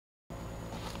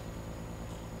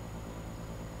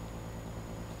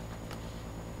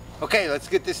Okay, let's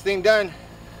get this thing done.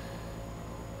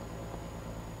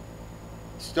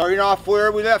 Starting off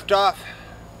where we left off.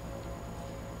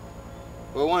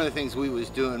 Well, one of the things we was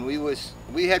doing,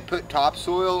 we had put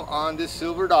topsoil on this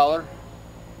silver dollar,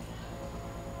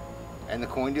 and the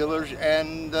coin dealers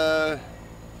and the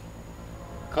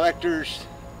collectors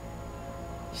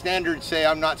standards say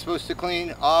I'm not supposed to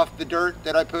clean off the dirt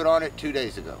that I put on it 2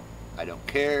 days ago. I don't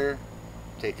care.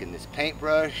 I'm taking this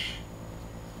paintbrush,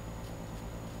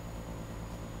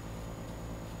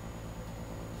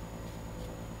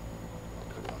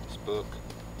 put it on this book.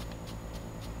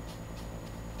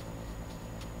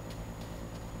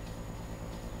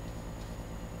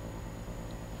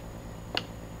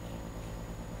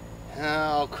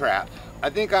 Oh crap. I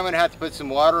think I'm going to have to put some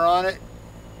water on it.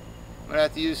 I'm going to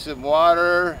have to use some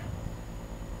water.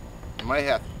 I might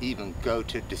have to even go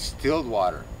to distilled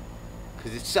water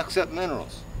because it sucks up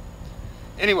minerals.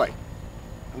 Anyway,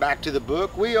 back to the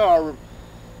book. We are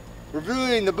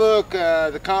reviewing the book,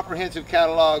 the Comprehensive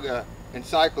Catalog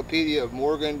Encyclopedia of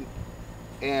Morgan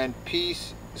and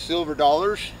Peace Silver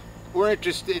Dollars. We're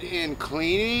interested in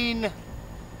cleaning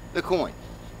the coin.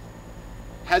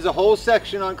 Has a whole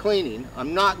section on cleaning.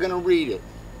 I'm not going to read it,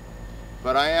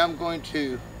 but I am going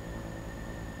to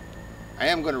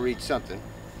read something.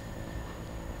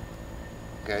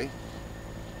 Okay?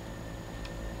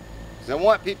 Because I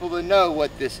want people to know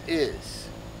what this is.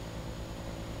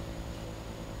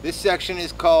 This section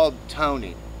is called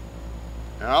toning.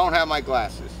 And I don't have my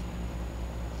glasses.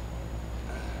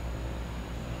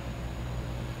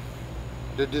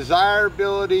 The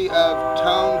desirability of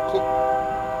tone.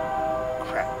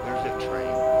 Crap, there's a train.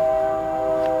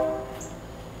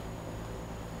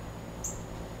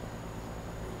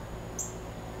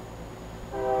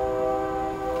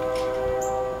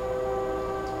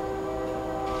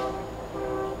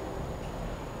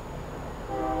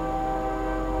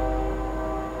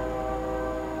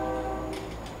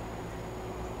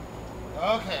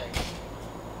 Okay.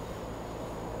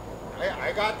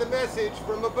 I got the message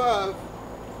from above.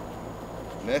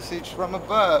 Message from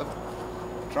above.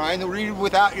 Trying to read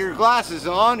without your glasses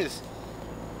on is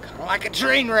kind of like a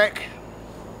train wreck.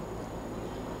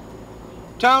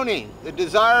 Toning. The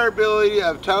desirability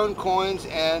of toned coins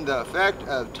and the effect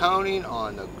of toning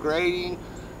on the grading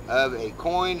of a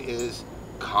coin is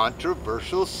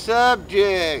controversial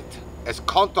subject. It's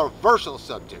controversial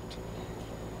subject.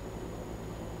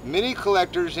 Many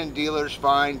collectors and dealers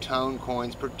find toned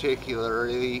coins,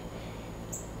 particularly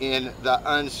in the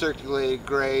uncirculated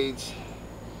grades,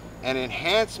 an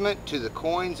enhancement to the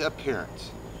coin's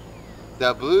appearance.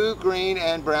 The blue, green,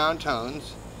 and brown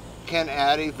tones can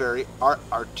add a very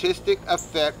artistic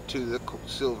effect to the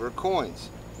silver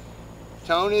coins.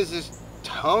 Toning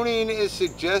is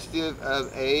suggestive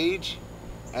of age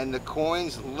and the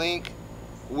coin's link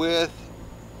with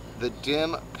the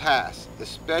dim past,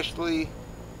 especially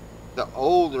the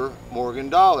older Morgan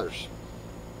dollars.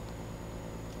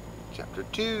 Chapter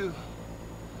 2.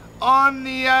 On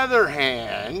the other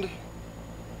hand,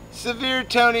 severe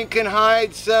toning can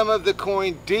hide some of the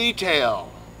coin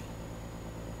detail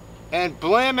and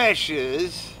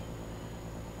blemishes,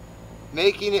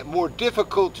 making it more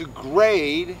difficult to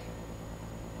grade.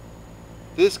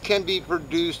 This can be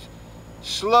produced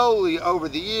slowly over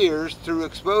the years through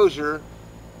exposure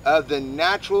of the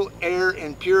natural air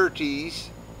impurities,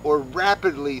 or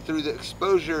rapidly through the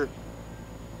exposure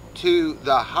to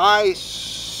the high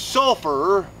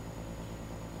sulfur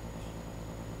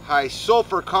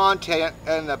content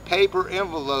in the paper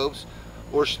envelopes,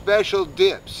 or special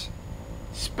dips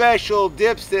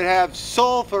that have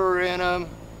sulfur in them.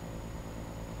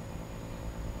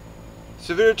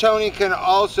 Severe toning can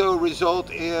also result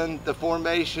in the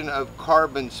formation of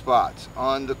carbon spots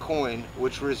on the coin,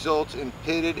 which results in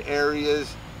pitted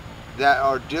areas that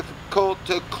are difficult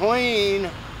to clean.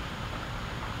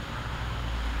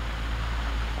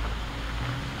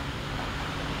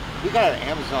 We got an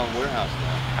Amazon warehouse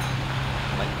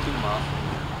now, like 2 miles from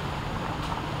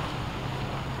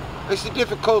here. Makes it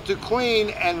difficult to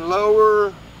clean and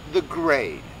lower the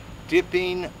grade.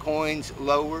 Dipping coins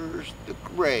lowers the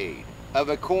grade of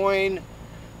a coin.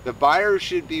 The buyer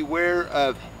should beware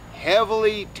of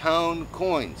heavily toned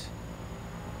coins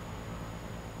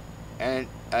and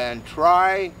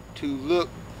try to look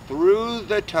through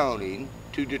the toning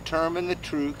to determine the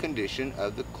true condition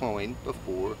of the coin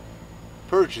before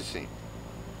purchasing.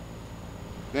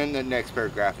 Then the next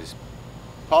paragraph is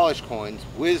polished coins,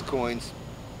 whiz coins.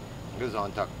 It goes on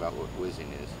to talk about what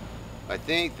whizzing is. I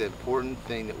think the important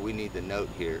thing that we need to note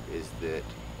here is that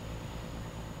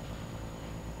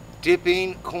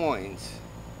dipping coins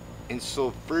in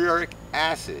sulfuric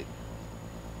acid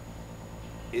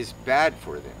is bad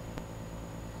for them.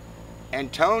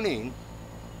 And toning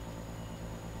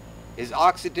is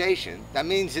oxidation. That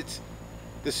means it's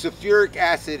the sulfuric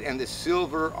acid and the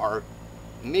silver are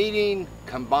meeting,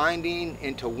 combining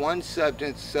into one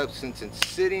substance and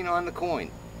sitting on the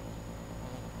coin,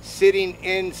 sitting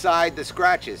inside the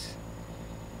scratches,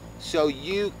 so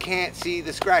you can't see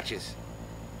the scratches.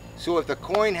 So if the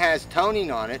coin has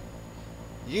toning on it,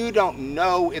 you don't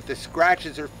know if the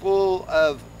scratches are full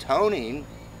of toning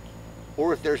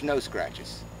or if there's no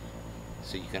scratches.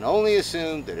 So you can only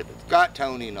assume that if it's got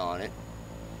toning on it,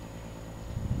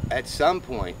 at some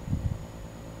point,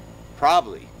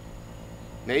 probably,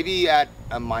 maybe at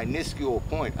a minuscule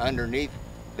point underneath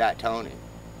that toning,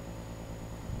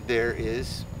 there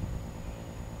is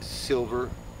silver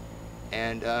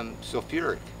and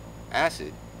sulfuric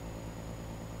acid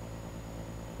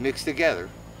mixed together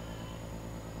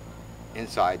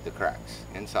inside the cracks,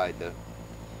 inside the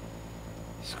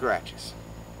scratches.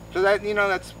 So that, you know,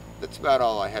 that's about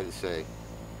all I had to say.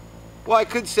 Well, I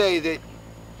could say that,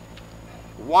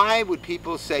 why would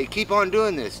people say, keep on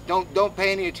doing this, don't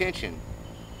pay any attention?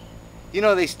 You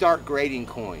know, they start grading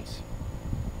coins,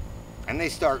 and they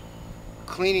start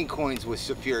cleaning coins with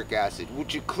sulfuric acid,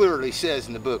 which it clearly says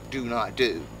in the book, do not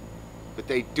do. But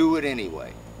they do it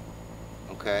anyway,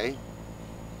 okay?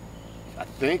 I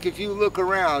think if you look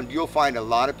around, you'll find a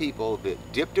lot of people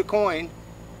that dipped a coin,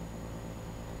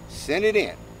 sent it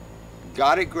in,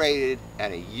 got it graded,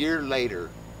 and a year later,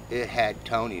 it had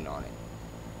toning on it.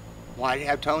 Why did it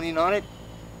have toning on it?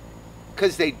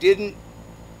 Because they didn't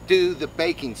do the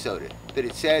baking soda that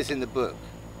it says in the book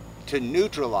to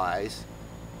neutralize,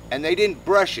 and they didn't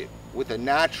brush it with a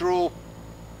natural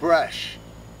brush.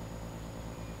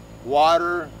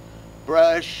 Water,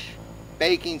 brush,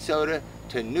 baking soda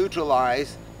to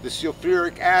neutralize the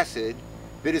sulfuric acid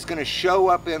that is going to show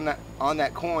up on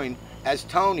that coin as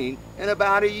toning in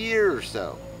about a year or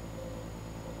so.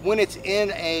 When it's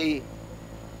in a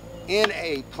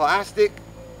plastic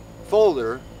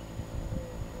folder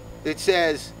that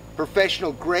says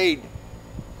professional corn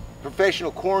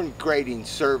grading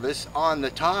service on the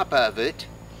top of it,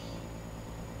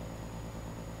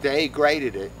 they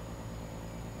graded it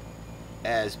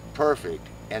as perfect,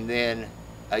 and then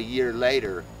a year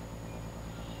later,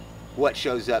 what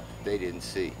shows up that they didn't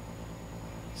see?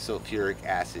 Sulfuric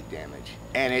acid damage.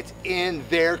 And it's in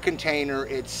their container.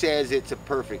 It says it's a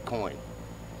perfect coin.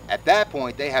 At that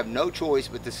point, they have no choice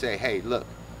but to say, hey, look,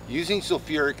 using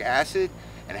sulfuric acid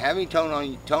and having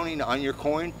toning on your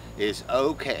coin is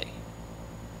okay.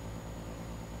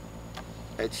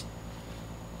 It's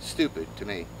stupid to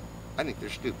me. I think they're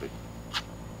stupid.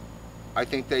 I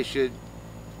think they should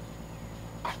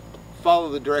follow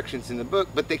the directions in the book,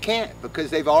 but they can't,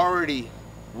 because they've already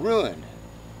ruined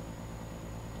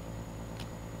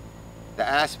the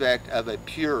aspect of a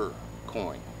pure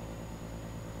coin.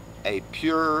 A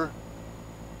pure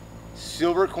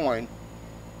silver coin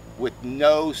with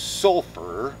no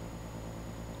sulfur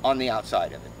on the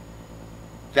outside of it.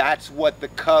 That's what the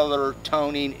color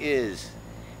toning is.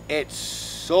 It's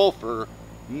sulfur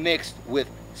mixed with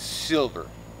silver.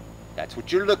 That's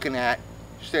what you're looking at.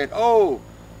 You're saying, oh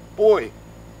boy,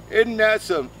 isn't that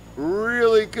some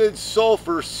really good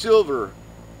sulfur silver?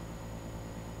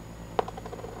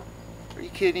 Are you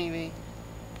kidding me?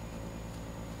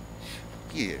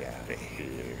 Get out of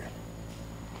here.